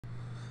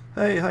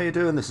Hey, how you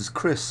doing? This is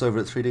Chris over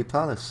at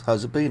 3d-Palace.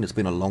 How's it been? It's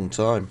been a long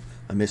time.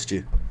 I missed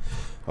you.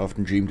 I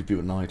often dreamed of you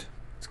at night.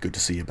 It's good to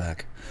see you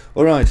back.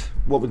 Alright,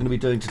 what we're going to be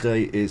doing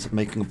today is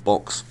making a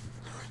box.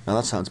 Now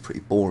that sounds pretty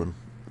boring,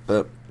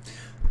 but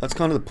that's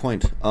kind of the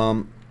point.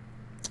 A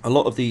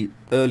lot of the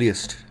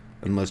earliest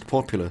and most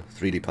popular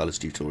 3d-Palace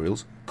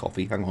tutorials,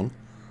 coffee, hang on,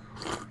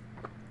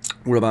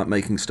 were about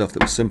making stuff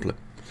that was simpler,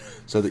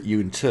 so that you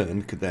in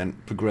turn could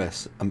then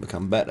progress and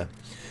become better.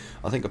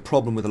 I think a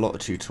problem with a lot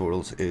of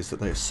tutorials is that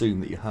they assume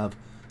that you have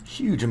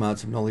huge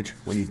amounts of knowledge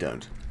when you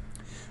don't.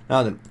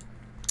 Now then,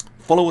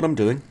 follow what I'm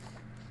doing.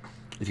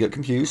 If you get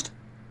confused,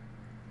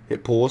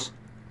 hit pause,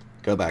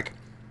 go back,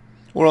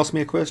 or ask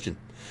me a question.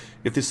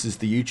 If this is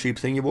the YouTube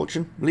thing you're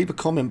watching, leave a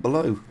comment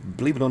below.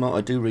 Believe it or not,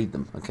 I do read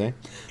them, okay?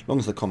 As long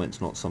as the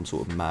comment's not some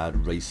sort of mad,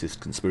 racist,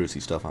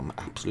 conspiracy stuff, I'm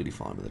absolutely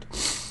fine with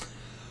it.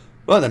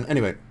 Right then,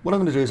 anyway, what I'm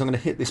going to do is I'm going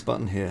to hit this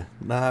button here.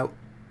 Now,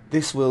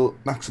 this will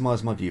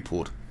maximise my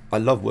viewport. I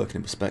love working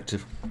in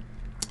perspective.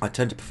 I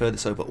tend to prefer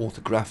this over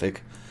orthographic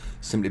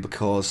simply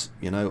because,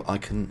 you know, I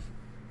can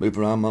move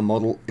around my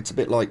model. It's a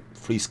bit like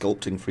free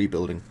sculpting, free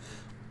building,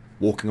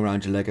 walking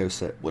around your Lego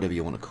set, whatever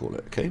you want to call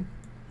it, okay?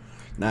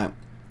 Now,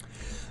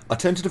 I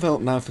tend to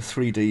develop now for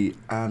 3D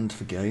and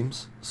for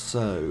games,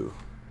 so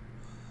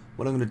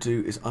what I'm going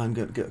to do is I'm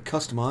going to get a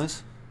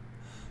customize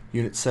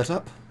unit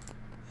setup,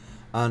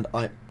 and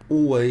I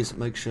always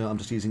make sure I'm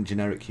just using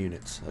generic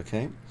units,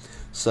 okay?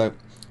 So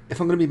if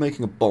I'm going to be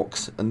making a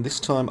box, and this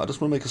time I just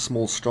want to make a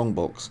small strong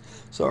box,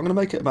 so I'm going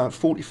to make it about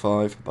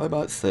 45 by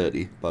about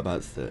 30 by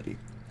about 30.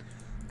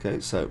 Okay,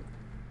 so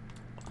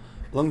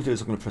what I'm going to do is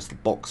I'm going to press the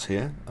box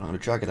here, and I'm going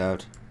to drag it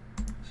out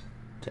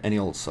to any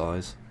old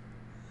size,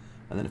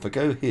 and then if I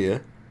go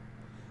here,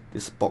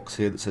 this box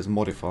here that says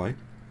modify,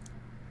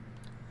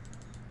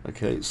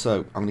 okay, so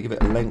I'm going to give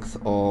it a length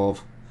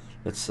of,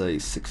 let's say,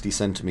 60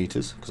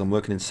 centimeters, because I'm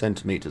working in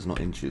centimeters, not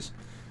inches.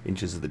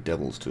 Inches are the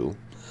devil's tool.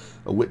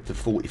 A width of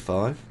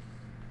 45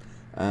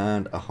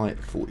 and a height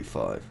of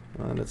 45.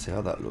 Let's see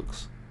how that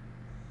looks.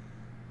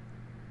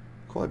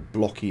 Quite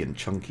blocky and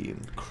chunky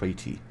and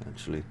cratey,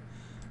 actually.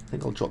 I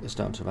think I'll drop this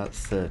down to about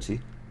 30.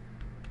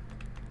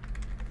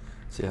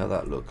 See how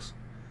that looks.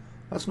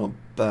 That's not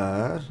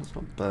bad. That's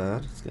not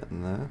bad. It's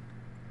getting there.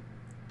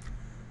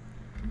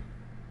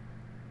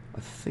 I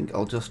think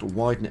I'll just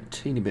widen it a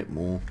teeny bit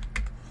more,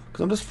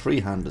 because I'm just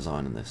freehand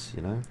designing this,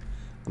 you know.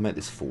 I'll make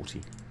this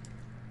 40.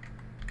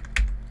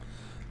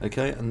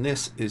 Okay, and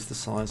this is the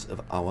size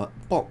of our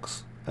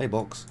box. Hey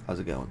box, how's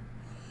it going?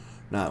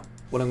 Now,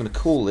 what I'm going to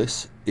call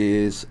this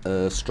is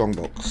a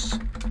Strongbox.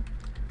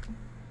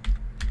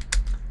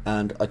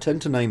 And I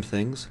tend to name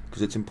things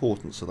because it's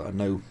important so that I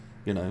know,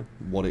 you know,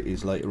 what it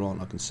is later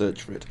on. I can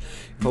search for it.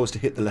 If I was to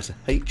hit the letter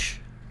H,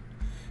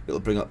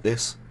 it'll bring up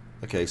this.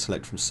 Okay,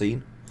 select from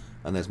scene,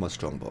 and there's my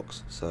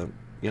Strongbox. So,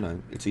 you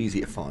know, it's easy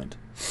to find.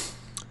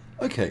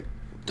 Okay,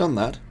 done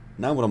that.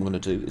 Now what I'm going to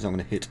do is I'm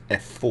going to hit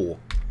F4.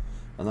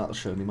 And that'll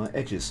show me my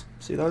edges.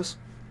 See those?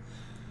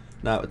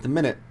 Now at the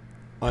minute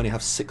I only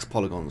have 6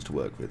 polygons to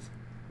work with.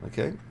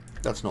 Okay,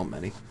 that's not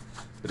many,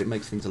 but it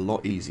makes things a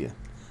lot easier.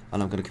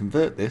 And I'm going to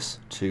convert this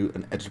to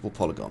an editable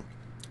polygon.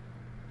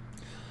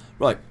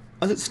 Right,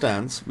 as it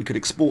stands, we could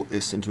export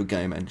this into a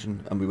game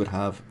engine and we would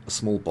have a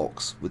small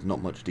box with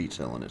not much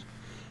detail on it.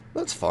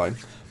 That's fine,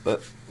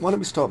 but why don't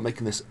we start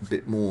making this a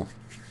bit more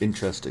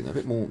interesting, a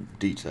bit more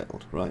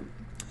detailed, right?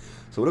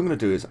 So what I'm going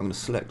to do is I'm going to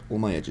select all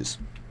my edges,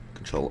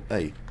 Control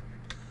A.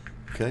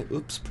 Okay,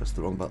 oops, pressed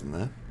the wrong button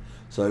there.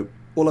 So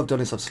all I've done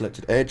is I've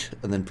selected edge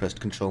and then pressed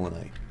Control and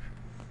A.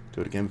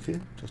 Do it again for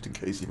you, just in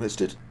case you missed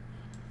it.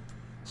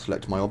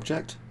 Select my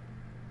object,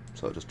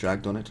 so I just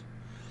dragged on it.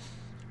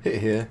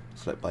 Hit here,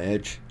 select by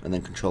edge, and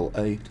then Control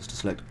A just to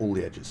select all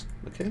the edges.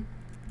 Okay.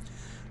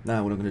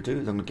 Now what I'm going to do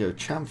is I'm going to go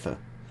chamfer,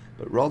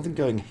 but rather than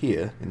going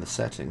here in the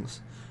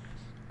settings,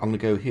 I'm going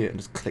to go here and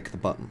just click the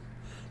button.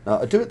 Now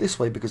I do it this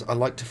way because I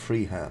like to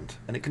freehand,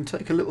 and it can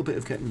take a little bit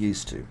of getting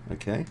used to.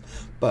 Okay,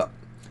 but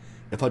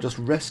if I just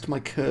rest my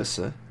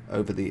cursor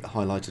over the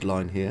highlighted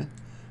line here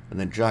and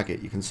then drag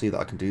it, you can see that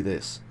I can do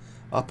this.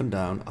 Up and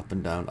down, up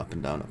and down, up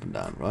and down, up and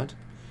down, right?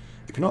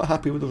 If you're not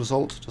happy with the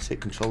result, just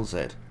hit Control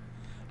Z.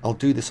 I'll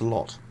do this a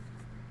lot.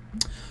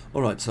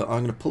 Alright, so I'm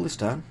going to pull this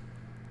down.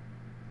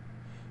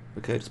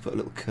 Okay, just put a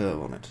little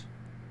curve on it.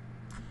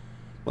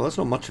 Well, that's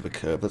not much of a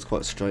curve, that's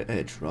quite a straight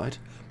edge, right?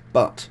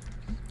 But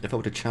if I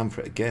were to chamfer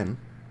it again,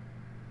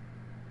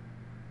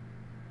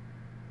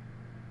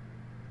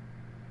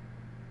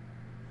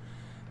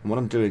 and what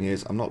I'm doing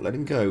is I'm not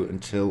letting go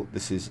until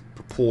this is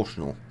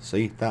proportional.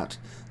 See, that,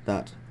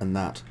 and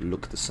that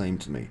look the same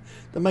to me.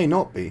 They may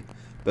not be,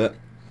 but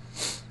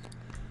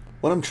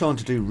what I'm trying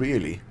to do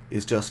really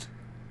is just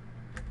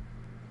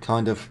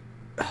kind of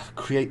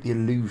create the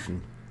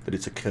illusion that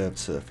it's a curved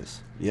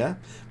surface. Yeah?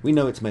 We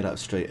know it's made out of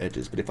straight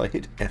edges, but if I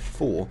hit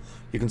F4,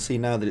 you can see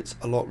now that it's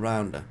a lot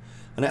rounder.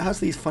 And it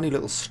has these funny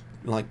little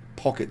like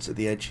pockets at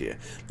the edge here.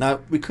 Now,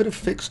 we could have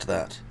fixed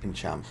that in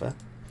chamfer.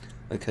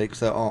 Okay, because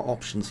there are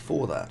options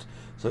for that.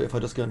 So if I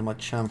just go into my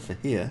chamfer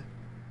here,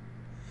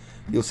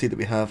 you'll see that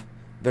we have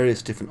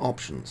various different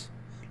options.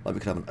 Like we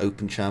could have an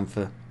open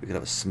chamfer, we could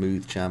have a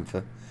smooth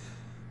chamfer.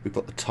 We've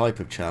got the type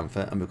of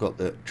chamfer, and we've got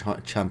the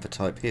chamfer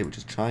type here, which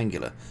is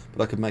triangular.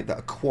 But I could make that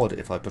a quad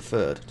if I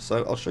preferred.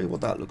 So I'll show you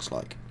what that looks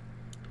like.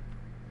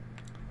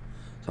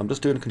 So I'm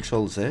just doing a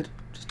Control Z,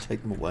 just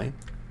take them away.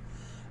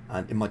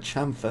 And in my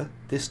chamfer,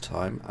 this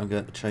time, I'm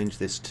going to change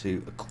this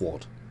to a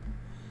quad.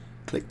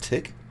 Click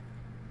tick.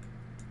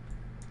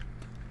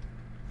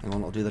 Hang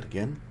on, I'll do that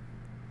again.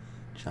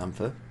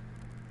 Chamfer.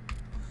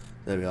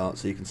 There we are.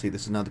 So you can see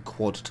this is now the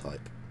quad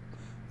type.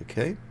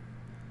 Okay.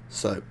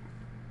 So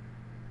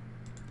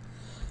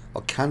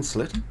I'll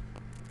cancel it,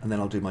 and then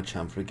I'll do my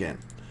chamfer again.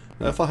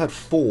 Now if I had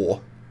 4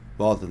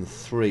 rather than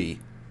 3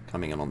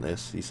 coming in on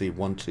this, you see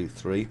 1, 2,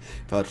 3.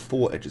 If I had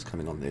 4 edges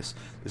coming on this,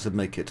 this would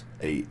make it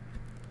a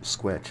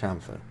square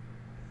chamfer.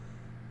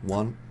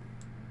 1,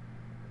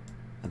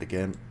 and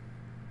again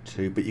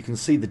 2, but you can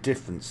see the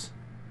difference.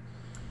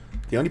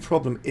 The only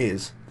problem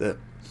is that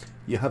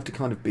you have to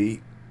kind of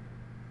be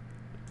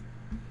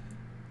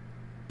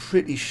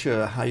pretty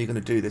sure how you're going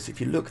to do this. If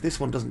you look, this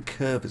one doesn't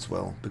curve as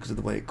well because of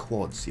the way it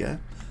quads, yeah?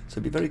 So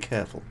be very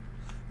careful.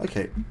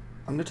 Okay,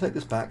 I'm going to take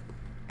this back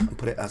and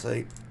put it as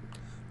a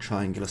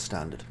triangular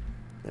standard.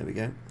 There we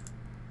go.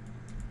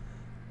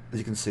 As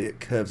you can see,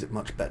 it curves it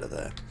much better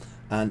there.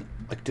 And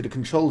I did a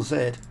Control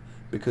Z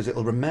because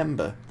it'll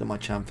remember that my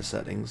chamfer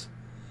settings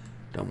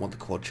don't want the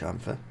quad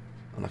chamfer,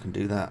 and I can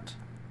do that.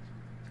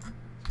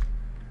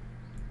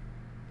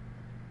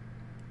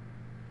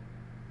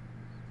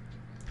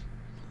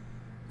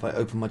 If I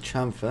open my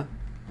chamfer,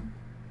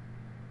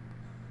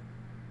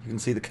 you can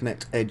see the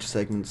connect edge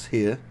segments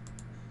here.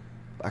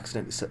 I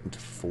accidentally set them to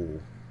 4.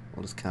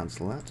 I'll just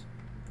cancel that.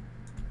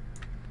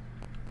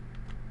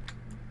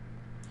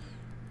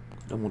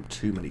 I don't want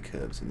too many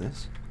curves in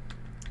this.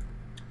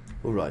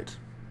 Alright.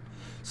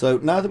 So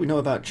now that we know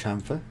about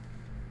chamfer,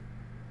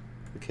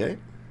 okay,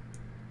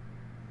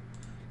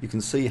 you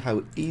can see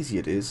how easy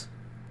it is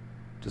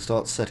to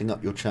start setting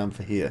up your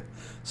chamfer here.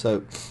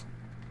 So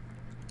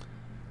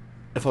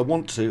if I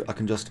want to, I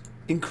can just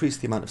increase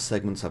the amount of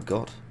segments I've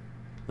got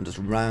and just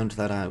round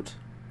that out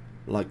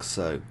like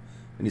so.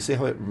 And you see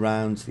how it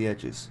rounds the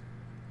edges.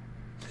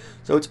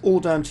 So it's all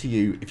down to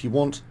you. If you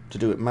want to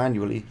do it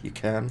manually, you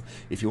can.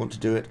 If you want to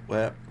do it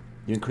where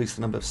you increase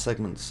the number of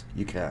segments,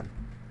 you can.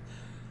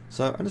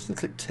 So I'm just going to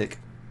click tick.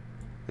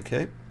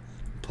 Okay,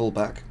 pull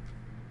back.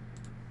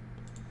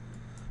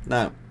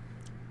 Now,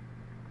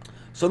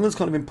 something that's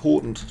kind of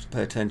important to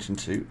pay attention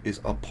to is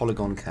our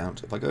polygon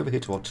count. If I go over here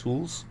to our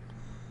tools,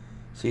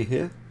 see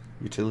here,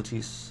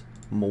 utilities,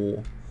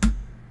 more,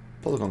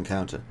 polygon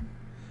counter.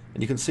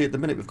 And you can see at the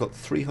minute we've got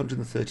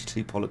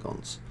 332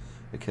 polygons.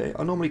 Okay,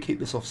 I normally keep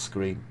this off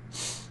screen.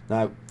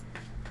 Now,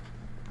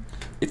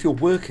 if you're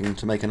working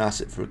to make an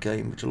asset for a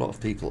game, which a lot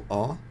of people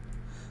are,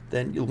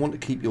 then you'll want to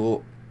keep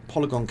your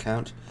polygon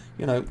count,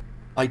 you know,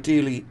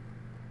 ideally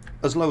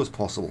as low as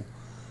possible.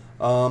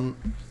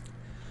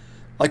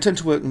 I tend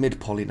to work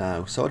Midpoly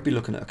now, so I'd be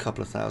looking at a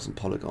couple of thousand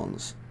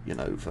polygons, you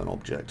know, for an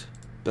object.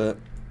 But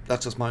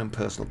that's just my own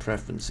personal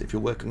preference. If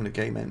you're working on a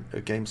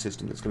game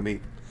system that's going to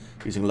be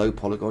using low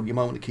polygon, you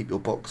might want to keep your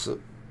box at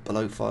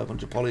below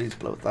 500 polys,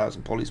 below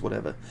 1,000 polys,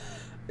 whatever.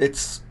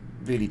 It's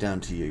really down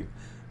to you.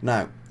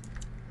 Now,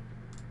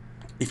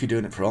 if you're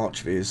doing it for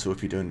archviz, or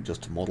if you're doing it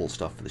just to model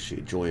stuff for the sheer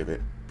joy of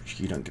it,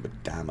 you don't give a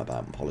damn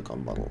about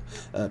polygon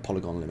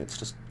limits,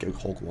 just go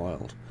hog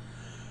wild.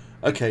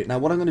 Okay, now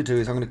what I'm going to do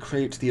is I'm going to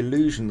create the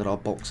illusion that our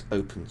box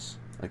opens.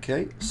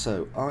 Okay,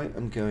 so I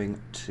am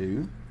going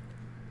to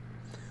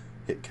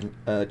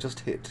just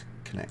hit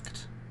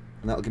connect,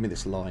 and that'll give me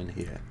this line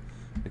here.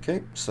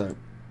 Okay, so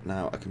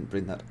now I can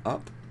bring that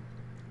up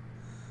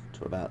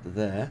to about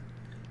there.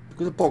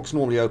 Because the box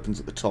normally opens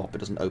at the top, it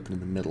doesn't open in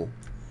the middle.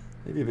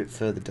 Maybe a bit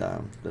further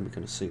down, then we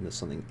can assume there's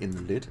something in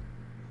the lid.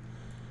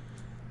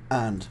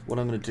 And what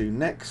I'm going to do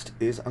next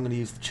is I'm going to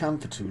use the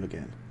chamfer tool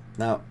again.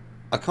 Now,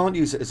 I can't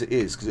use it as it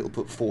is because it'll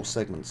put 4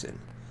 segments in.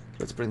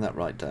 Let's bring that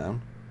right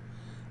down.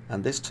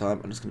 And this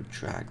time I'm just going to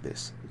drag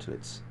this until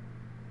it's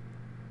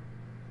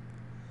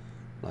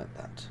like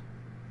that.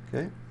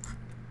 Okay.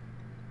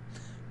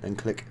 Then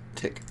click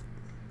tick.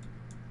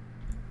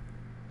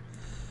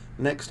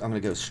 Next I'm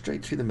going to go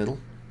straight through the middle,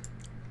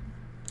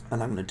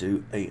 and I'm going to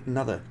do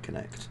another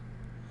connect.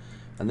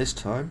 And this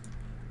time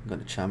I'm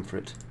going to chamfer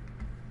it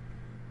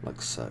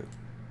like so.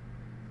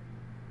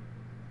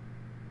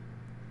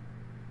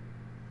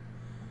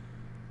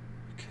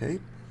 Okay.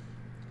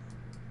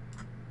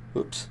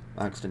 Oops,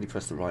 I accidentally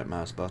pressed the right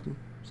mouse button.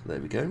 So there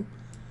we go.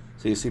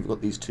 So you see we've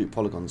got these 2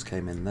 polygons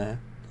came in there.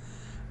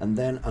 And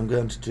then I'm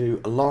going to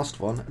do a last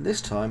one, and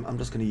this time I'm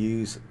just going to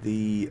use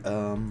the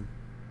one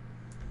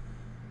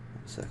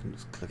second,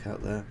 just click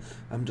out there.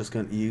 I'm just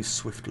going to use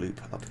Swift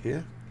Loop up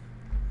here,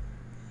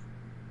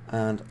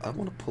 and I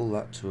want to pull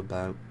that to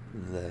about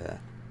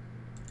there.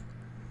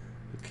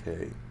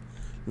 Okay,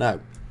 now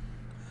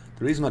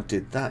the reason I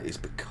did that is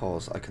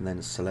because I can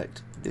then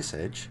select this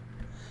edge,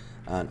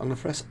 and I'm going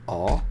to press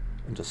R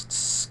and just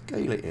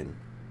scale it in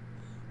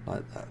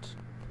like that.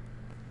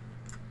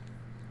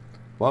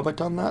 Why have I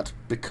done that?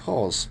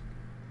 Because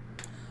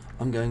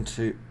I'm going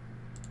to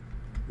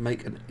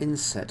make an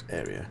inset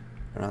area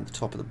around the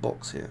top of the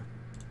box here.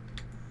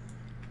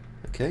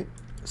 Okay,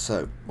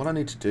 so what I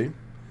need to do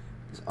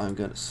is I'm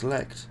going to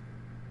select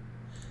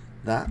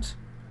that,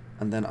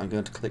 and then I'm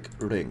going to click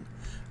ring,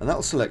 and that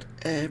will select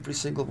every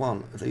single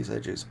one of these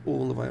edges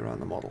all the way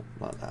around the model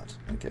like that.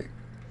 Okay,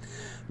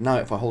 now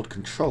if I hold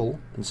Control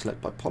and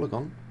select by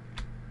polygon,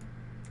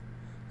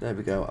 there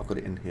we go, I've got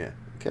it in here.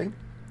 Okay,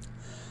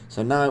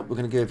 so now we're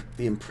going to give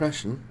the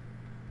impression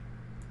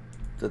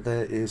that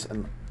there is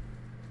an,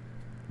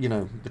 you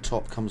know, the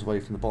top comes away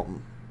from the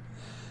bottom,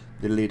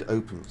 the lid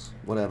opens,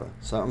 whatever.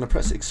 So I'm going to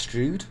press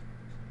extrude,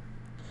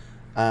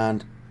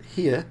 and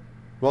here,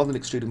 rather than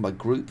extruding by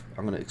group,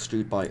 I'm going to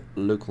extrude by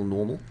local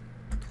normal,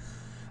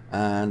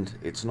 and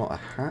it's not a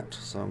hat,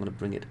 so I'm going to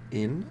bring it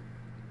in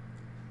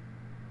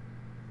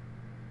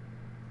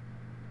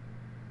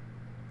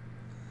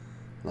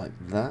like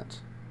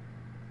that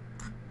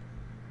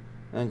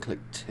and click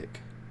tick.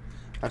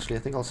 Actually, I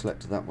think I'll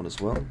select that one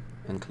as well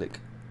and click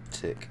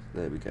tick.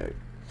 There we go.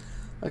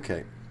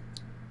 Okay,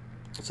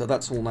 so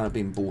that's all now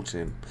been brought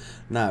in.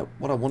 Now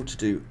what I want to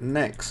do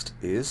next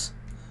is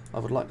I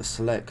would like to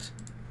select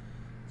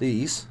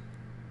these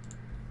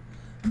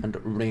and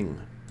ring.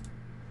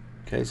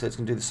 Okay, so it's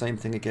going to do the same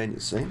thing again, you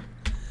see.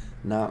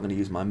 Now I'm going to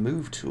use my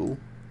move tool.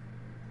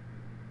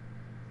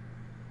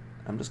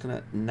 I'm just going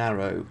to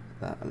narrow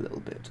that a little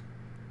bit.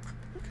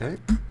 Okay.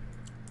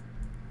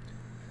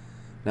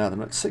 Now then,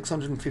 we're at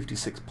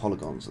 656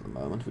 polygons at the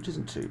moment, which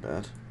isn't too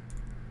bad.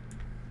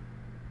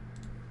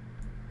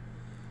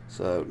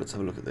 So let's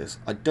have a look at this.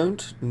 I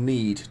don't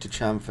need to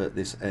chamfer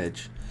this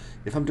edge.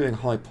 If I'm doing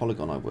high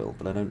polygon I will,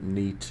 but I don't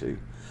need to.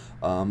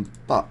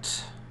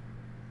 But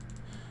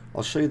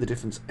I'll show you the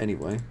difference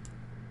anyway.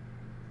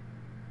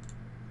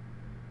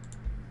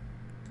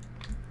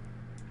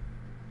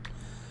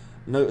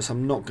 Notice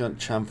I'm not going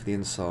to chamfer the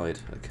inside,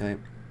 okay?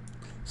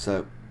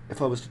 So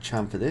if I was to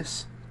chamfer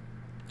this,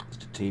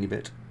 just a teeny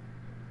bit,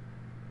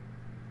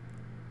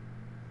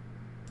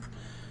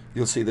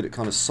 you'll see that it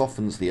kind of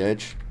softens the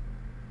edge.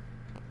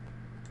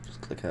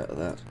 Just click out of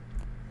that.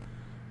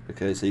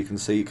 Okay, so you can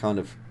see kind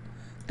of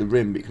the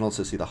rim, but you can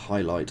also see the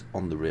highlight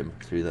on the rim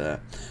through there.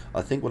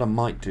 I think what I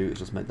might do is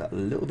just make that a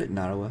little bit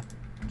narrower,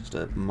 just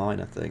a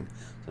minor thing.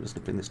 So I'm just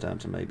going to bring this down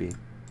to maybe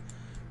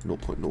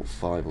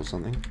 0.05 or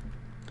something.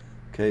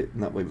 Okay,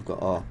 and that way we've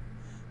got our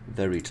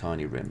very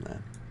tiny rim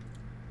there.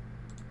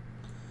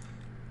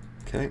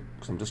 Okay,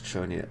 so I'm just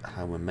showing you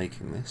how we're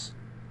making this.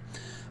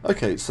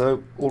 Okay,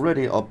 so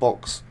already our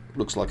box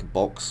looks like a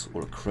box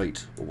or a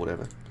crate or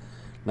whatever.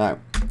 Now,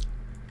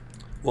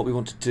 what we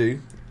want to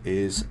do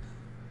is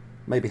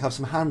maybe have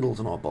some handles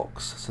on our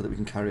box so that we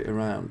can carry it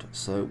around.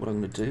 So what I'm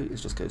going to do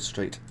is just go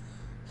straight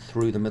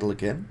through the middle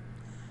again,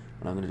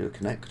 and I'm going to do a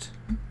connect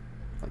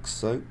like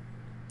so,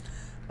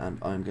 and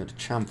I'm going to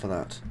chamfer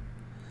that,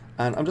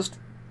 and I'm just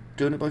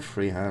doing it by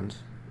freehand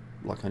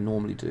like I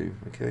normally do.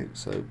 Okay,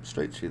 so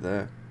straight through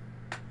there,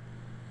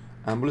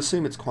 and we'll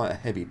assume it's quite a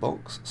heavy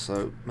box,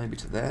 so maybe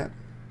to there,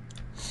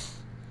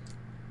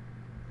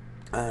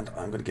 and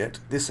I'm going to get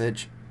this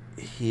edge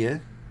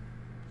here.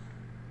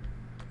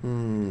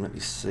 Let me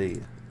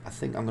see. I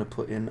think I'm going to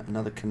put in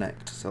another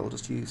connect, so I'll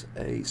just use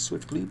a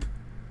swift loop,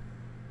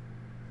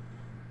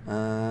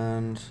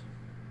 and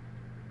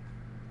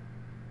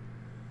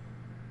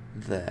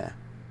there.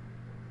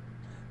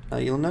 Now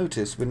you'll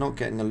notice we're not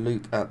getting a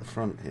loop at the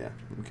front here.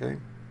 Okay.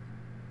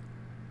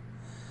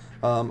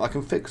 I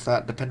can fix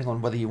that depending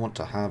on whether you want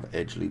to have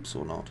edge loops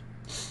or not.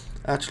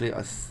 Actually,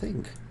 I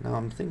think, now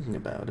I'm thinking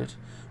about it,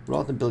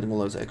 rather than building all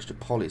those extra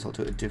polys, I'll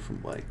do it a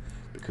different way,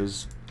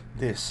 because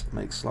this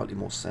makes slightly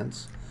more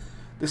sense.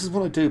 This is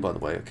what I do, by the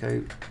way,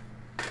 okay?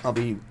 I'll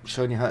be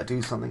showing you how to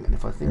do something, and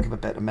if I think of a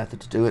better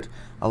method to do it,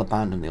 I'll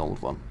abandon the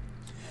old one.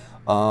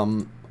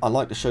 I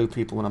like to show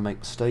people when I make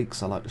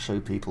mistakes. I like to show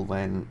people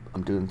when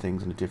I'm doing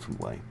things in a different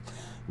way.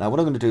 Now what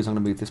I'm going to do is I'm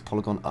going to move this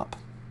polygon up.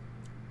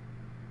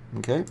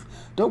 Okay?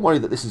 Don't worry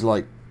that this is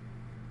like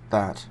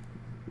that.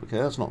 Okay,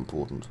 that's not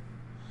important.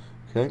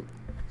 Okay?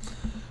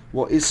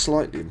 What is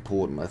slightly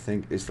important, I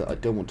think, is that I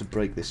don't want to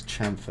break this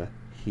chamfer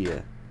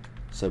here.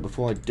 So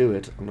before I do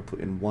it, I'm going to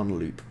put in one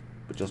loop,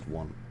 but just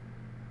one.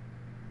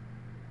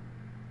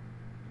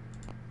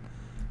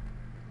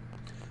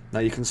 Now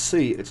you can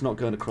see it's not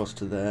going across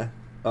to there.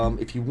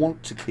 If you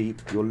want to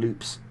keep your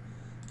loops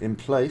in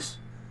place,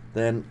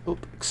 then,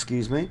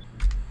 excuse me.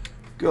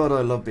 God,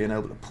 I love being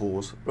able to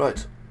pause.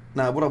 Right,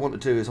 now what I want to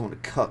do is I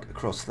want to cut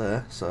across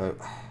there. So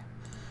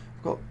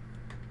I've got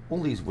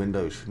all these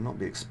windows should not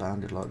be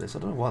expanded like this. I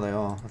don't know why they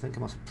are. I think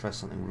I must have pressed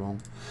something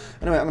wrong.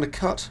 Anyway, I'm going to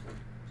cut,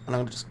 and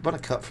I'm going to just run a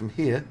cut from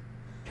here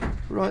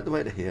right the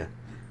way to here.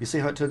 You see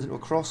how it turns into a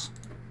cross?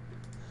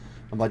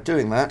 And by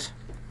doing that,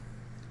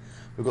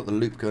 we've got the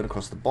loop going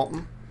across the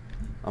bottom,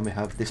 and we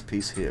have this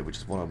piece here, which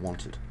is what I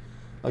wanted.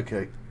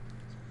 Okay,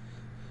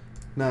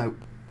 now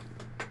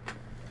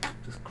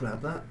just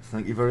grab that.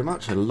 Thank you very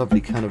much. A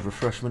lovely can of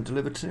refreshment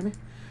delivered to me.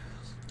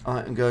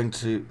 I am going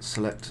to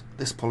select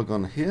this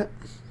polygon here,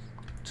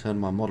 turn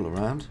my model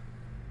around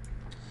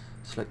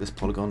select this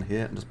polygon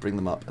here and just bring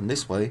them up, and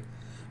this way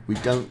we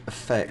don't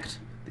affect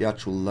the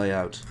actual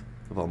layout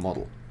of our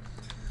model.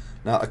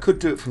 Now I could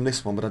do it from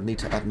this one, but I'd need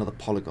to add another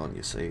polygon,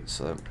 you see,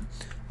 so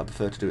I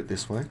prefer to do it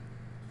this way.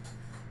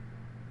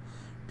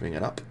 Bring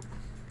it up.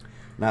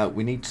 Now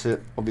we need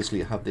to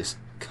obviously have this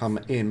come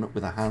in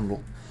with a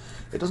handle.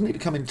 It doesn't need to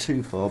come in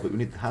too far, but we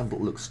need the handle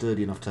to look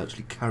sturdy enough to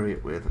actually carry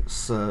it with.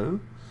 So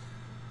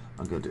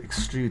I'm going to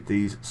extrude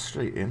these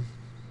straight in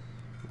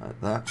like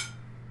that.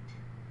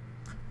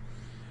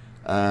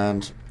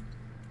 And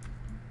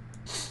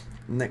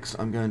next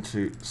I'm going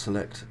to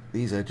select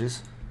these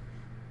edges.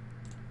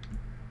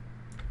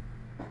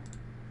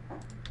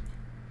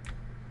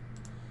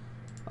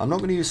 I'm not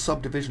going to use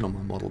subdivision on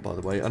my model, by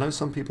the way. I know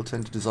some people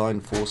tend to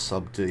design for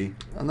sub D,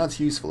 and that's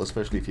useful,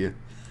 especially if you're,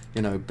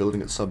 you know,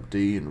 building at sub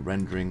D and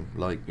rendering,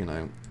 like, you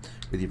know,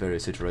 with your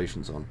various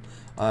iterations on.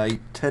 I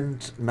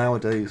tend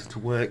nowadays to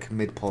work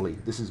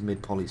Midpoly. This is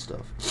Midpoly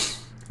stuff.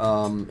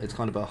 It's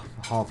kind of a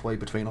halfway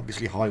between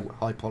obviously high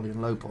poly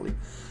and low poly,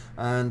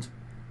 and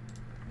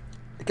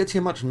it gets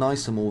you a much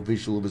nicer, more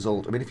visual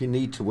result. I mean, if you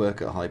need to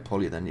work at high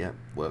poly, then yeah,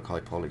 work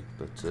high poly.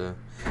 But if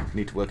you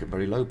need to work at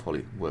very low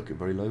poly, work at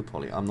very low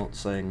poly. I'm not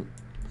saying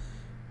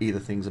either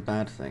thing's a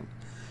bad thing.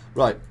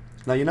 Right,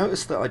 now you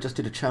notice that I just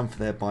did a chamfer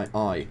there by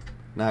eye.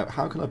 Now,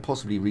 how can I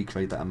possibly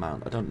recreate that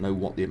amount? I don't know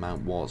what the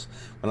amount was.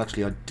 Well,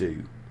 actually I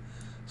do.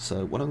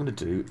 So what I'm going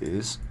to do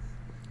is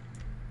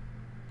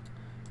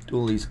do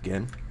all these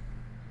again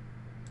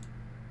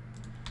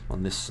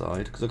on this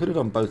side, because I could have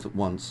done both at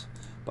once,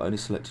 but I only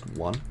selected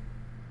one.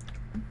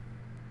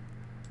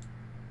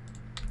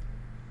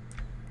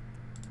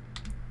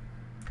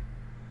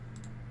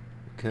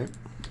 Okay,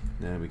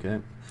 there we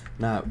go.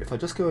 Now, if I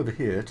just go over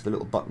here to the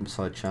little button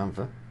beside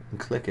chamfer and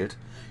click it,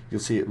 you'll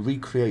see it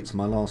recreates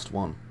my last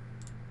one.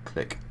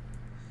 Click.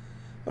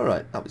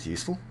 Alright, that was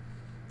useful.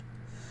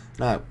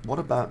 Now, what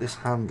about this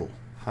handle?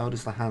 How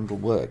does the handle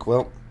work?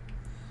 Well,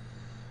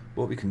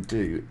 what we can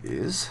do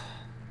is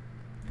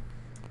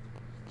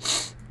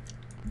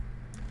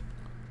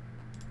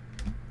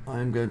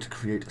I'm going to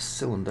create a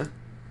cylinder.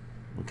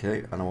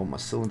 Okay, and I want my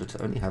cylinder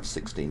to only have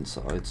 16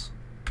 sides.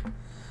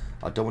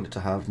 I don't want it to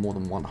have more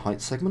than one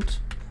height segment,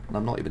 and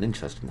I'm not even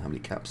interested in how many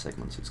cap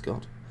segments it's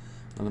got.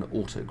 I'm going to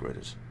auto grid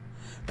it.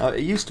 Now,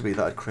 it used to be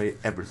that I'd create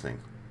everything,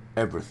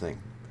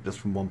 just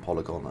from one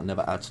polygon and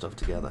never add stuff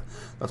together.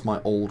 That's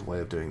my old way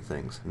of doing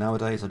things.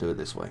 Nowadays I do it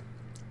this way.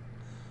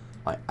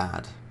 I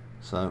add.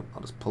 So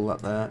I'll just pull that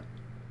there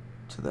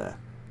to there.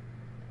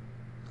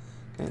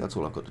 Okay, that's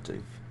all I've got to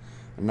do.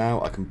 And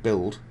now I can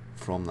build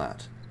from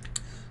that.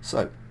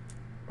 So,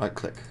 right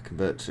click,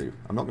 convert to.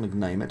 I'm not going to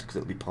name it because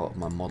it'll be part of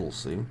my model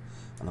soon,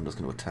 and I'm just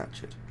going to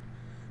attach it.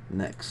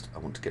 Next, I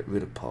want to get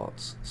rid of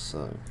parts.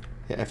 So,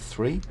 hit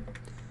F3.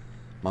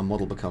 My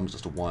model becomes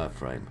just a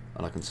wireframe,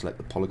 and I can select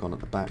the polygon at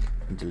the back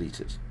and delete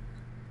it.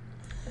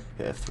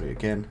 Hit F3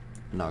 again,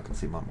 and now I can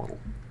see my model.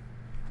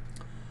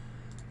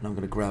 And I'm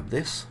going to grab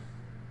this.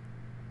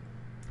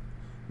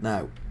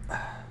 Now,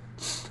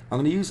 I'm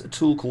going to use a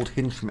tool called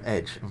Hinge from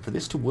Edge, and for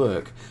this to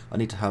work, I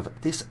need to have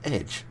this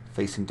edge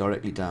facing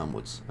directly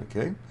downwards.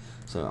 Okay,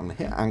 so I'm going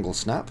to hit Angle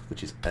Snap,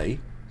 which is A.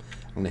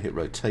 I'm going to hit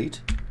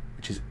Rotate,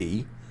 which is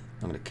E.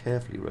 I'm going to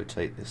carefully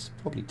rotate this,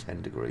 probably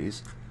 10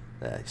 degrees.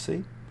 There, you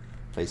see?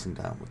 Facing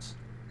downwards.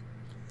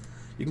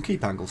 You can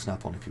keep Angle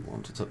Snap on if you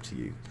want, it's up to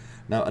you.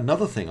 Now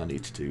another thing I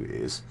need to do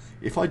is,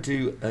 if I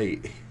do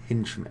a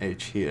hinge from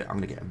edge here, I'm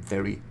going to get a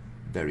very,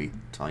 very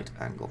tight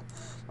angle.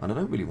 And I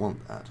don't really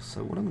want that,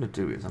 so what I'm going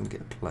to do is I'm going to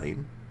get a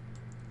plane,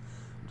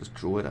 just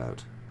draw it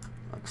out,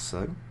 like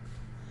so.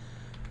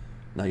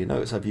 Now you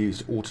notice I've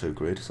used auto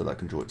grid so that I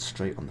can draw it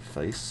straight on the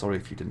face. Sorry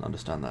if you didn't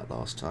understand that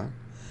last time.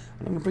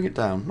 And I'm going to bring it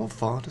down, not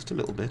far, just a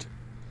little bit.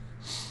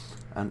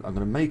 And I'm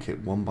going to make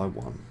it one by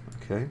one,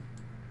 okay?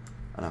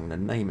 And I'm going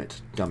to name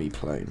it dummy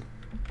plane.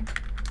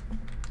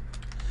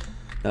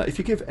 Now if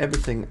you give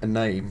everything a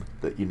name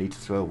that you need to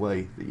throw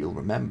away that you'll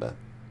remember,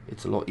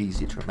 it's a lot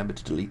easier to remember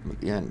to delete them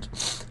at the end.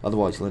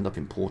 Otherwise you'll end up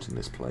importing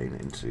this plane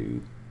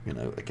into, you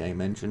know, a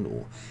game engine,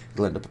 or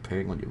it'll end up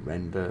appearing on your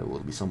render, or it'll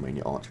be somewhere in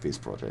your ArchViz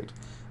project,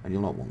 and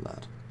you'll not want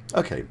that.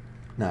 Okay,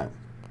 now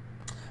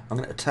I'm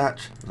going to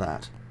attach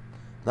that.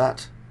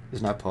 That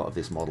is now part of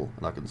this model,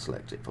 and I can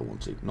select it if I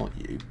want to, not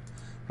you.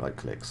 Right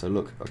click, so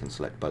look, I can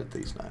select both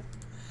these now.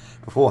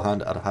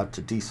 Beforehand I'd have had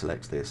to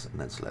deselect this and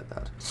then select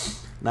that.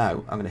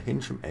 Now I'm going to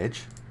hinge from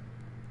edge,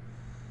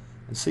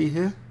 and see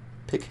here,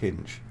 pick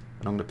hinge,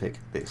 and I'm going to pick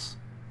this.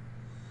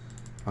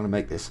 I'm going to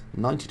make this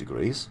 90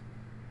 degrees,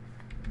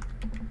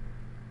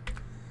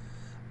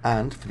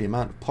 and for the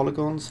amount of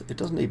polygons, it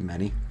doesn't need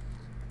many.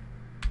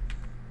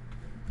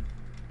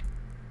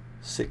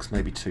 6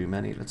 maybe too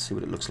many. Let's see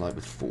what it looks like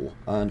with 4.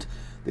 And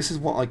this is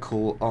what I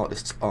call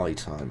artist's eye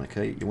time.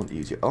 Okay, you want to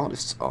use your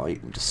artist's eye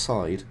and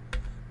decide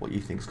what you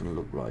think is going to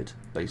look right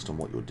based on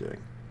what you're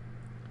doing.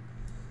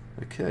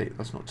 Okay,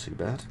 that's not too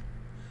bad.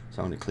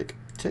 So I'm going to click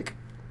tick,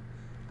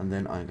 and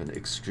then I'm going to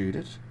extrude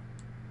it.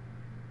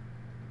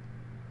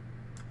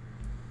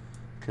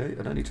 Okay,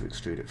 I don't need to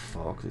extrude it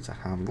far because it's a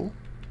handle.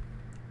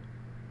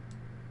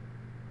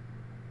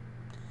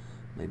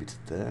 maybe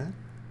to there.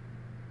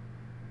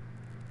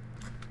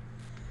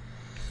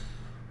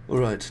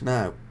 Alright,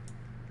 now,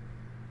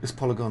 this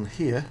polygon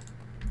here,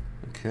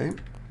 okay,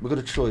 we've got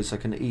a choice. I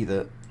can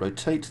either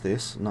rotate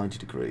this 90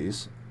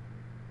 degrees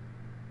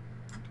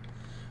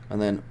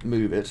and then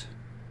move it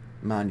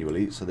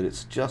manually so that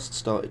it's just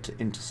started to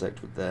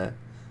intersect with there.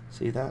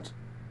 See that?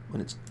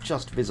 When it's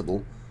just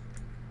visible.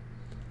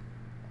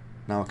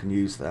 Now I can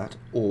use that,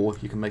 or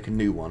you can make a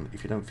new one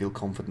if you don't feel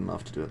confident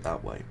enough to do it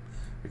that way.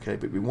 Okay,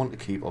 but we want to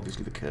keep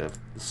obviously the curve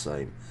the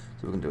same.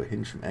 So we're going to do a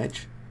hinge from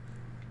edge.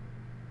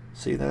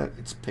 See there?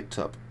 It's picked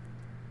up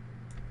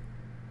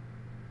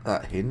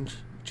that hinge,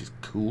 which is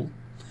cool.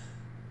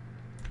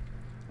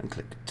 And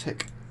click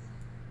tick.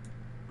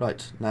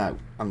 Right, now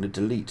I'm going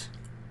to delete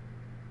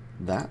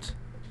that.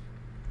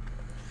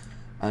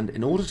 And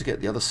in order to get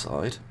the other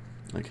side,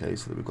 okay,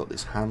 so that we've got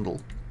this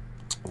handle,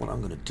 what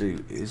I'm going to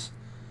do is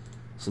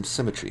some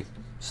symmetry.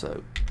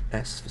 So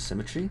S for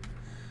symmetry.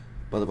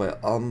 By the way,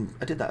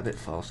 I did that a bit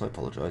fast, I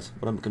apologise.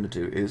 What I'm going to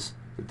do is,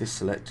 with this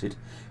selected,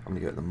 I'm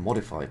going to go to the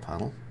modify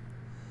panel.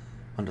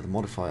 Under the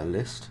modifier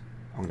list,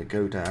 I'm going to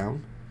go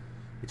down.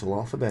 It's all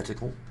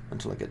alphabetical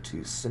until I get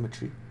to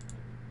symmetry.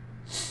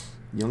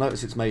 You'll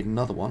notice it's made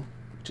another one,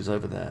 which is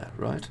over there,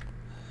 right?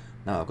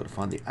 Now I've got to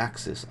find the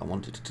axis I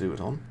wanted to do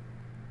it on.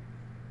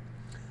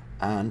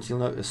 And you'll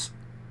notice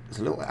there's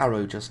a little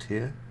arrow just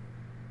here.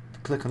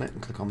 Click on it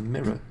and click on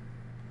mirror.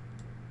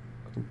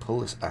 I can pull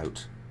this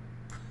out.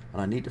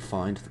 And I need to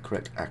find the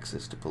correct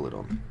axis to pull it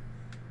on.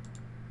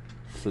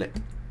 Flip.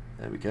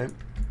 There we go.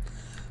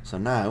 So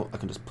now I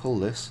can just pull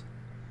this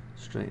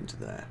straight into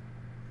there.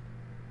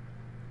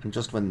 And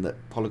just when the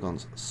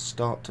polygons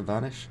start to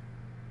vanish,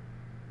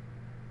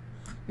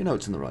 you know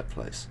it's in the right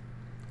place.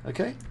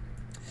 Okay?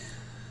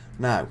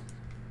 Now,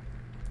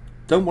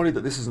 don't worry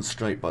that this isn't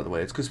straight, by the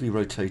way. It's because we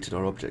rotated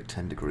our object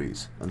 10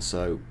 degrees. And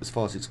so, as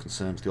far as it's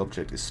concerned, the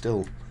object is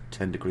still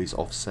 10 degrees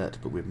offset,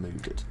 but we've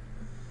moved it.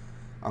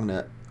 I'm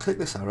going to click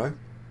this arrow,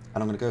 and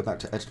I'm going to go back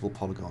to editable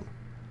polygon.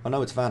 I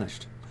know it's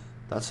vanished.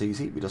 That's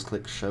easy. We just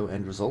click show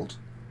end result.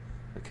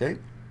 Okay?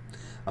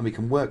 And we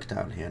can work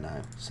down here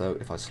now. So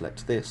if I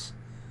select this,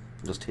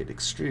 and just hit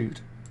extrude,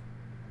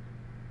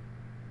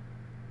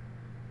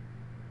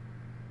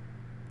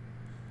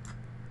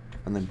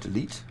 and then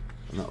delete,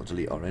 and that will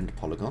delete our end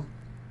polygon.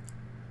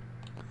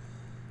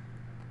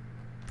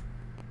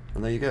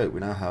 And there you go, we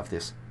now have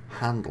this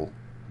handle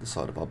at the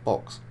side of our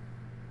box.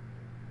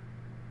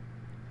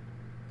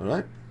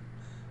 Alright?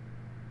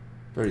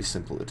 Very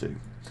simple to do.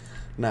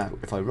 Now,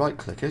 if I right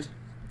click it,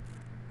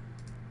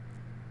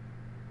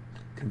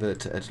 convert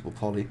to editable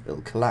poly,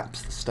 it'll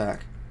collapse the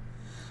stack.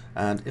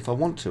 And if I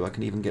want to, I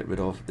can even get rid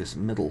of this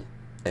middle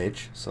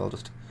edge. So I'll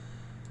just,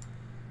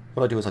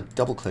 what I do is I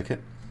double click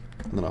it,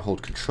 and then I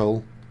hold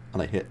Control,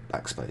 and I hit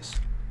backspace.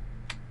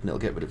 And it'll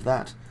get rid of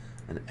that,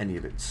 and any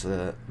of its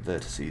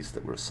vertices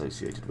that were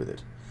associated with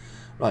it.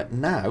 Right,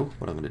 now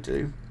what I'm going to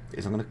do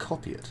is I'm going to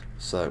copy it.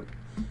 So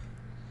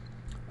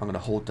I'm going to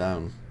hold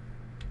down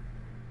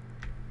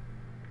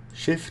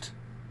Shift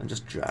and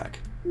just drag.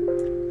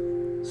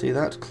 See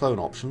that? Clone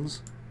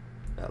options.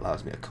 That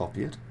allows me to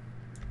copy it.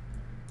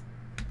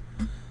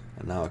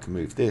 And now I can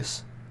move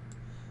this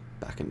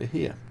back into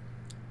here.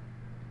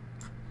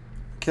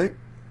 Okay.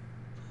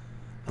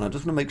 And I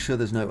just want to make sure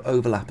there's no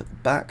overlap at the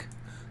back.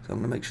 So I'm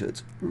going to make sure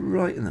it's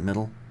right in the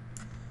middle.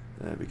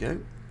 There we go.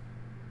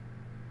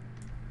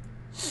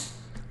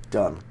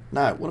 Done.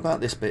 Now, what about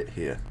this bit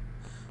here?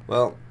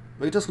 Well,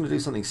 we're just going to do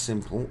something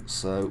simple.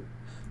 So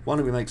why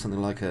don't we make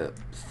something like a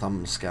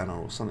thumb scanner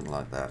or something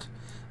like that?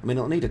 I mean,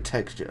 it'll need a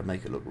texture to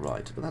make it look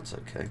right, but that's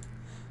okay.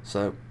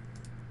 So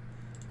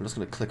I'm just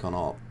going to click on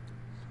our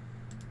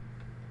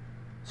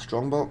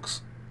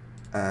Strongbox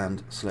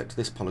and select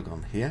this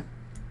polygon here.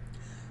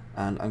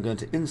 And I'm going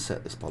to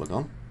inset this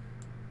polygon.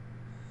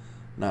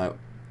 Now,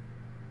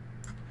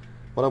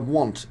 what I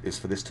want is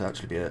for this to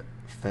actually be a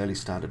fairly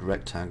standard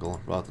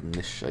rectangle rather than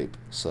this shape.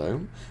 So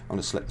I'm going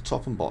to select the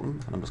top and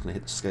bottom, and I'm just going to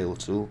hit the scale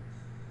tool,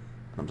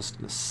 and I'm just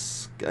going to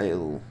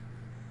scale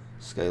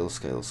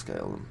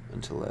them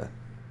until they're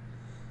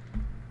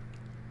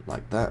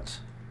like that,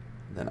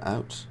 then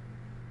out.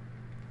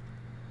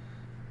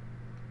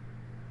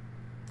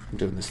 I'm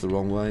doing this the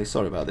wrong way.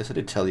 Sorry about this. I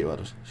did tell you how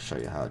to show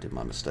you how I did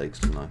my mistakes,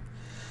 didn't I?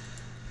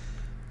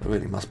 I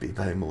really must be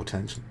paying more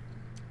attention.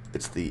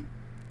 It's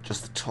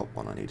just the top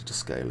one I needed to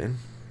scale in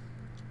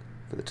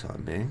for the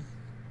time being.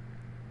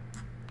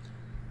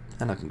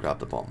 And I can grab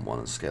the bottom one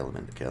and scale them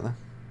in together.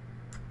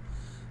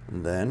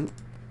 And then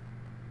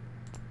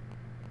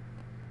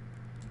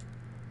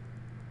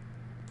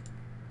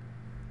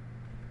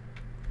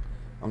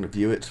I'm going to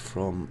view it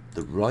from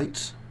the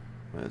right.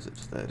 Where is it?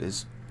 There it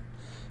is.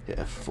 Hit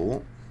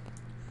F4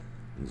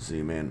 and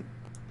zoom in.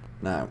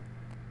 Now,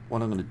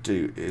 what I'm going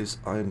to do is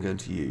I am going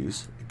to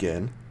use,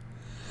 again,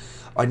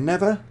 I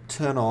never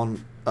turn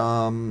on,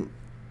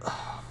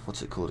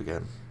 what's it called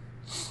again?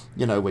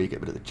 You know, where you get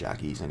rid of the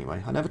jaggies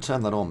anyway. I never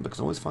turn that on because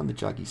I always find the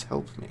jaggies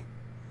help me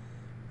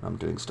when I'm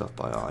doing stuff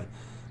by eye.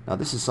 Now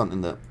this is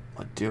something that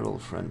my dear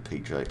old friend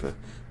Pete Japer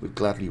would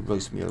gladly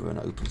roast me over an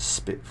open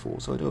spit for,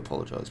 so I do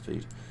apologise,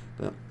 Pete,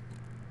 but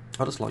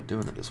I just like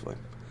doing it this way.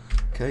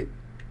 Okay,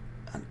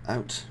 and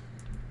out.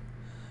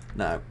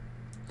 Now,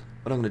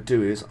 what I'm going to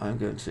do is I'm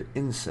going to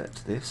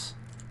inset this,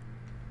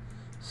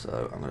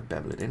 so I'm going to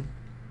bevel it in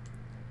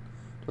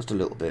just a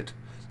little bit,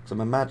 because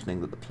I'm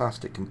imagining that the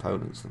plastic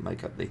components that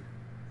make up the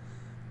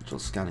digital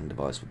scanning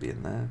device would be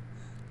in there.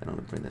 Then I'm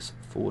going to bring this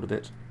forward a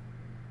bit,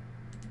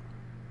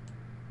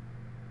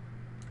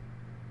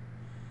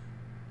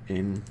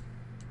 in,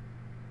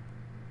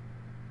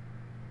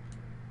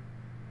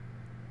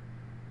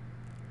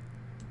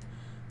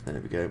 there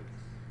we go,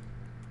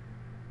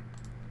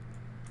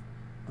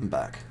 and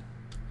back.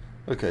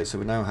 Okay, so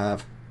we now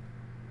have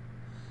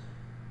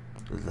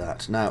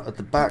that. Now at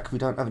the back we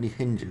don't have any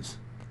hinges.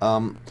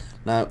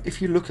 Now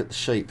if you look at the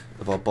shape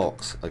of our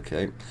box,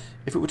 okay,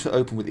 if it were to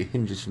open with the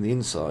hinges from the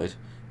inside,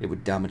 it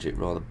would damage it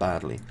rather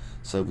badly,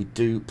 so we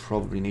do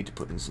probably need to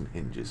put in some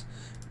hinges.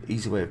 The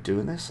easy way of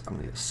doing this, I'm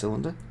going to get a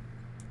cylinder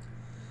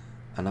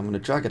and I'm going to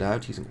drag it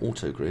out using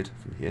auto grid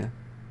from here,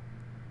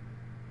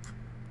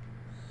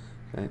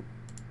 okay,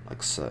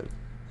 like so.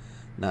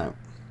 Now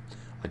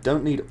I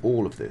don't need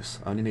all of this,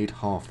 I only need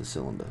half the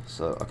cylinder,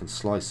 so I can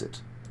slice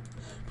it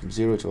from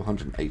 0 to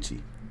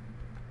 180.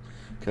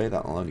 Okay,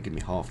 that will only give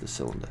me half the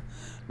cylinder.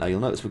 Now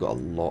you'll notice we've got a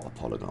lot of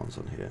polygons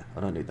on here.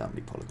 I don't need that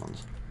many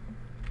polygons.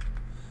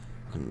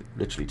 I can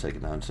literally take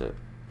it down to,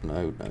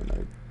 no,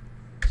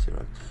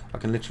 0. I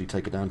can literally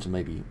take it down to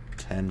maybe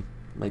 10,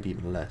 maybe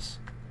even less.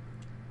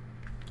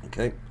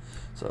 Okay,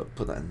 so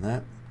put that in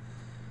there.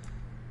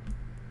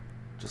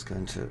 Just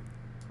going to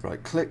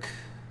right click,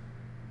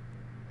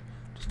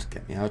 just to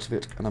get me out of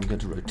it, and I'm going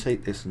to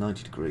rotate this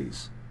 90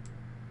 degrees.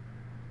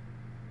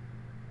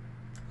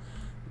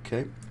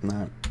 Okay,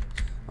 now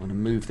I'm going to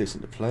move this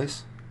into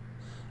place.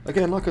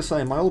 Again, like I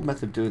say, my old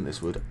method of doing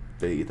this would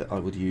be that I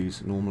would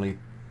use normally,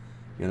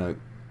 you know,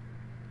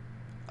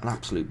 an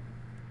absolute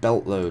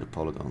belt load of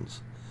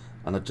polygons,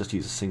 and I'd just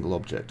use a single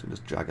object and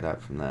just drag it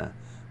out from there.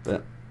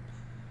 But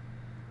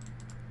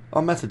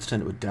our methods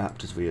tend to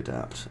adapt as we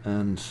adapt,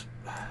 and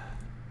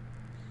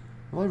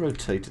have I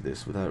rotated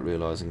this without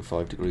realising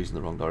 5 degrees in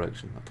the wrong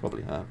direction? I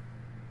probably have.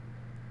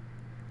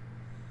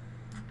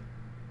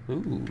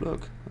 Ooh,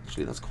 look,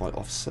 actually that's quite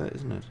offset,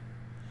 isn't it?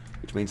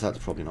 Which means that's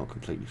probably not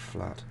completely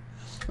flat.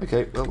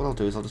 Okay, well what I'll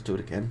do is I'll just do it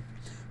again,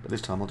 but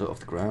this time I'll do it off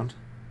the ground,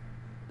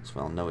 so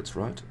I'll know it's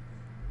right.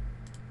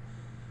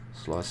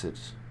 Slice it,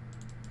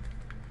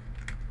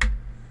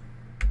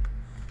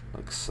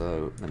 like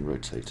so, then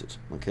rotate it,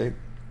 okay?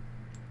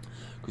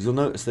 Because you'll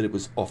notice that it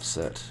was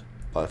offset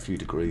by a few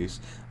degrees,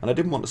 and I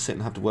didn't want to sit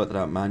and have to work that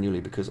out manually,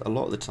 because a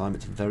lot of the time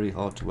it's very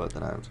hard to work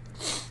that out.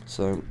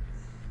 So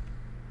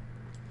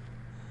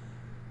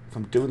if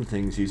I'm doing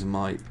things using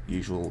my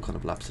usual kind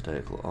of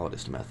lapsadaisical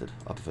artist method,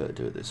 I prefer to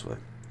do it this way.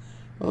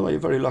 By the way,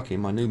 you're very lucky.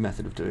 My new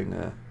method of doing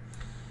my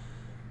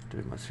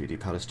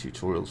 3d-Palace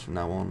tutorials from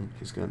now on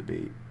is going to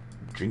be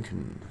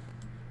drinking.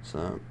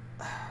 So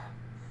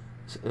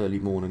it's early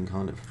morning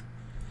kind of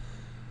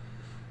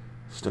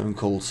stone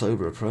cold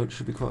sober approach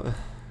should be quite a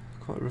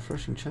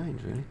refreshing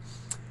change, really.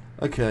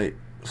 Okay,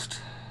 just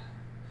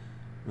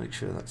make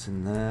sure that's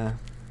in there.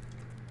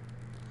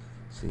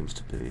 Seems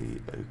to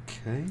be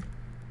okay.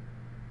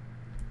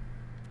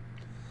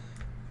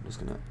 I'm just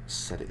going to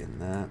set it in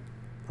there.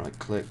 Right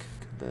click,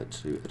 convert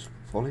to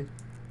poly,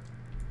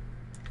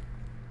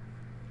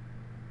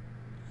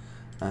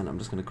 and I'm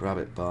just going to grab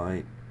it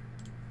by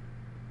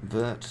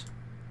vert,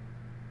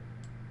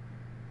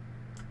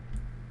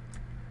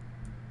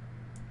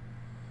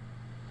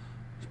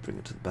 just bring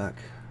it to the back,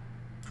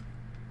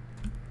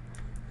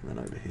 and then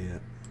over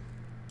here.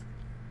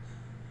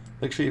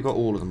 Make sure you've got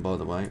all of them, by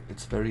the way.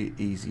 It's very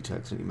easy to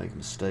accidentally make a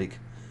mistake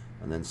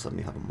and then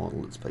suddenly have a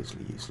model that's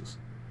basically useless.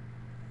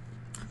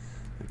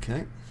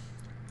 Okay.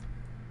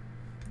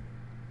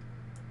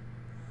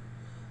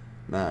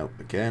 Now,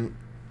 again,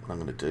 what I'm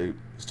going to do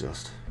is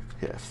just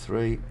hit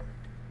F3,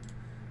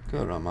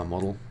 go around my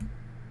model,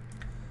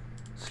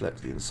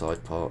 select the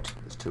inside part,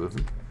 there's 2 of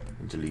them,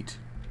 and delete.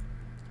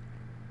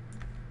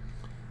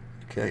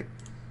 Okay.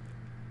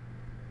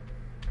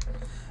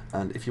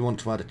 And if you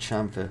want to add a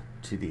chamfer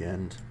to the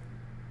end,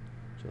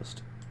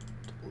 just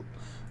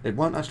it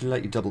won't actually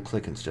let you double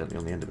click incidentally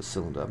on the end of a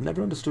cylinder. I've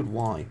never understood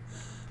why.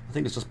 I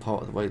think it's just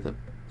part of the way that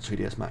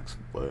 3ds Max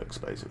works,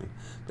 basically.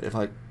 But if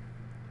I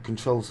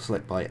control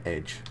select by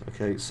edge,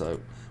 okay,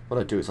 so what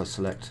I do is I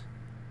select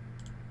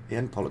the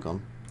end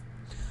polygon.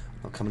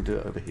 I'll come and do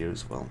it over here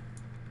as well.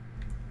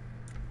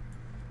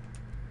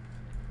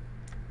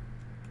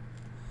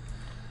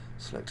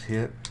 Select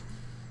here.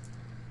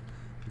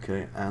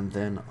 Okay, and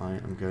then I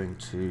am going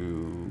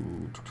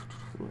to,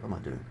 what am I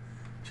doing?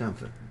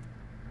 Chamfer.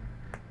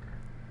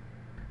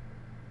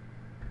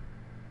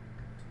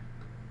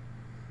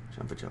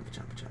 Chamfer.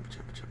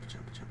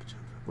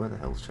 Where the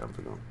hell's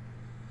chamfer gone?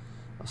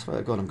 I swear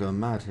to God, I'm going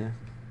mad here.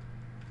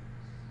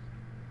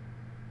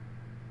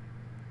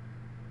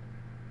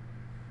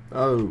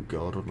 Oh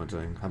God, what am I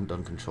doing? I haven't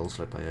done control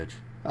select by edge.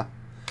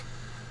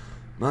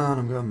 Man,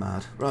 I'm going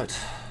mad. Right,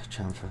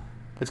 chamfer.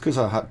 It's because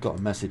I got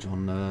a message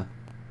on my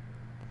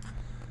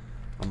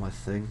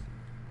thing.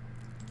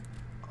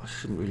 I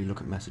shouldn't really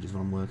look at messages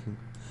when I'm working.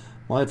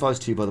 My advice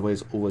to you, by the way,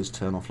 is always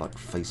turn off like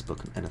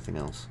Facebook and anything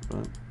else.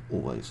 Right?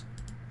 Always.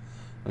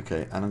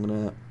 Okay, and I'm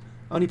gonna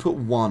only put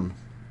one.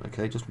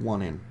 Okay, just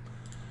one in,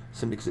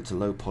 simply because it's a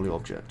low poly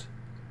object.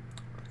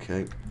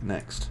 Okay,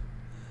 next.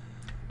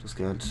 Just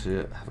going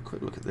to have a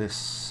quick look at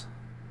this.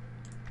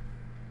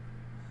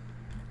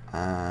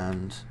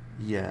 And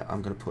yeah,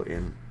 I'm going to put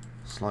in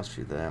slice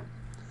view there.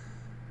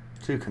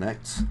 2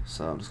 connects,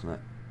 so I'm just going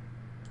to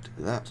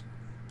do that.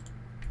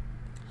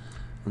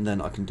 And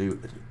then I can do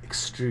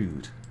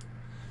extrude.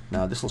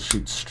 Now this will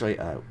shoot straight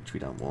out, which we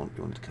don't want.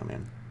 We want it to come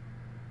in.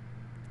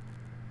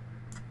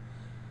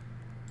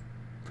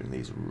 Bring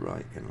these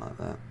right in like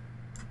that.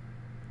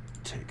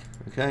 Tick.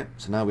 Okay,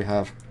 so now we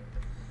have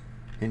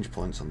hinge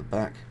points on the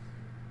back.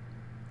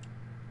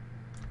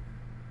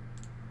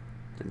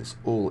 Bring this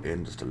all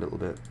in just a little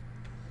bit.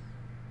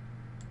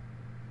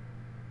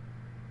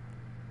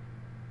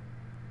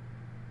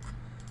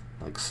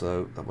 Like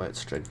so, that way it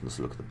strengthens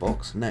the look of the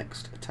box.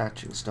 Next,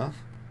 attaching stuff.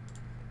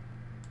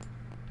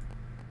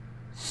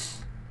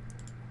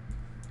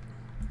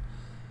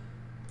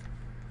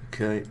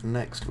 Okay,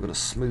 next we're going to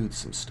smooth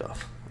some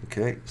stuff.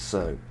 Okay,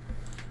 so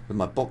with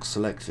my box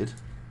selected,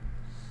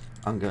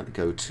 I'm going to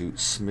go to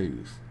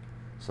smooth.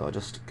 So I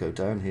just go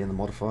down here in the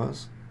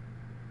modifiers,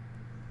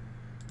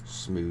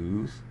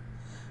 smooth,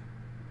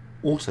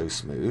 auto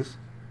smooth,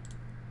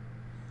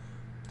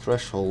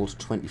 threshold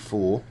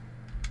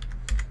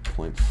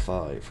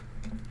 24.5.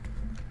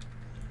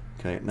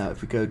 Okay, now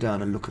if we go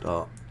down and look at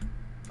our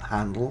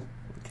handle,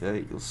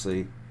 okay, you'll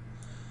see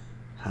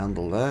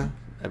handle there,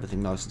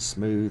 everything nice and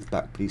smooth,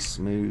 back piece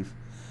smooth,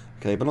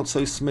 okay, but not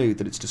so smooth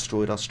that it's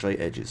destroyed our straight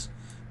edges,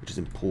 which is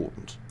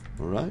important.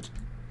 Alright,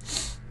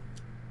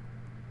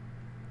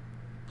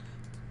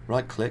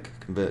 right click,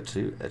 convert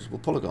to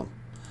editable polygon.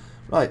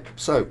 Right,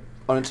 so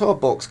our entire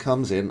box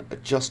comes in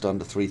at just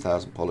under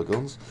 3,000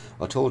 polygons.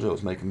 I told you I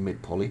was making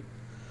mid-poly.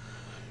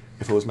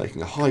 If I was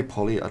making a high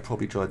poly, I'd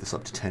probably drive this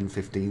up to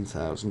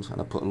 10-15,000,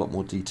 and I'd put a lot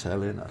more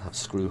detail in. I'd have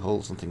screw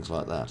holes and things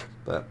like that.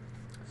 But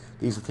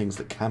these are things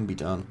that can be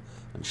done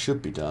and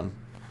should be done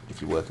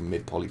if you're working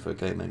mid-poly for a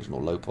game engine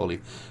or low poly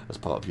as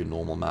part of your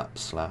normal map /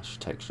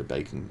 texture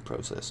baking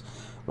process.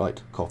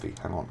 Right, coffee,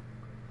 hang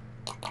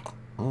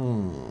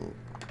on.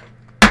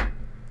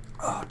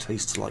 Ah,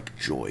 tastes like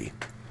joy.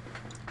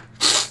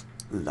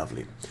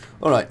 Lovely.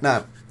 Alright,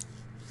 now,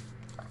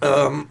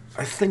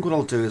 I think what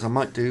I'll do is I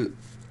might do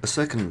a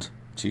second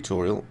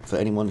tutorial for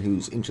anyone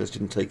who's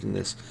interested in taking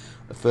this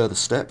a further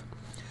step.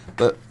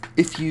 But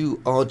if you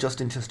are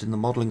just interested in the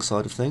modelling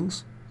side of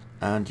things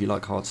and you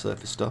like hard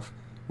surface stuff,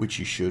 which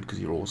you should because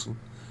you're awesome,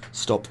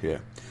 stop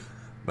here.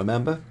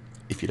 Remember,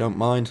 if you don't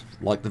mind,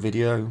 like the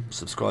video,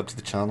 subscribe to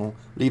the channel,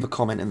 leave a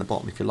comment in the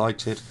bottom if you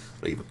liked it,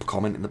 leave a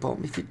comment in the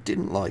bottom if you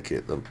didn't like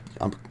it.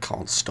 I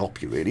can't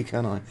stop you really,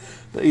 can I?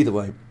 But either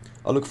way,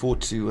 I look forward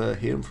to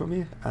hearing from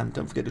you, and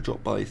don't forget to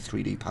drop by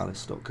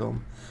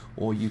 3d-Palace.com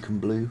or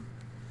unwrapped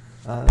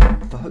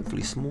for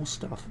hopefully some more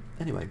stuff.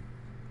 Anyway,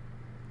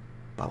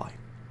 bye bye.